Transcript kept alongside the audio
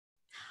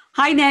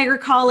Hi, Niagara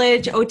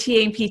College,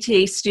 OTA and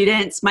PTA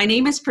students. My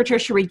name is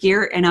Patricia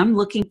Regier, and I'm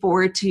looking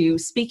forward to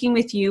speaking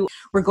with you.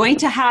 We're going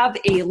to have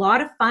a lot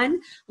of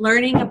fun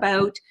learning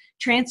about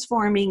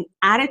transforming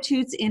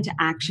attitudes into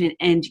action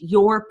and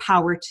your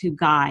power to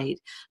guide.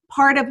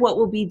 Part of what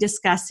we'll be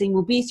discussing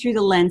will be through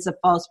the lens of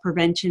falls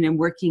prevention and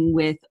working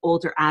with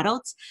older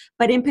adults.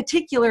 But in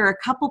particular, a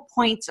couple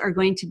points are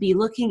going to be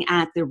looking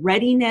at the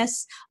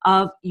readiness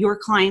of your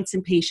clients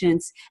and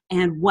patients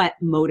and what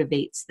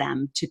motivates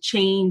them to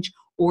change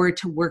or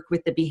to work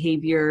with the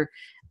behavior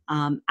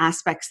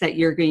aspects that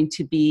you're going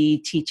to be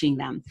teaching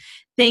them.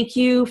 Thank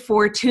you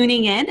for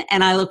tuning in,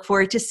 and I look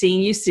forward to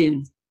seeing you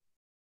soon.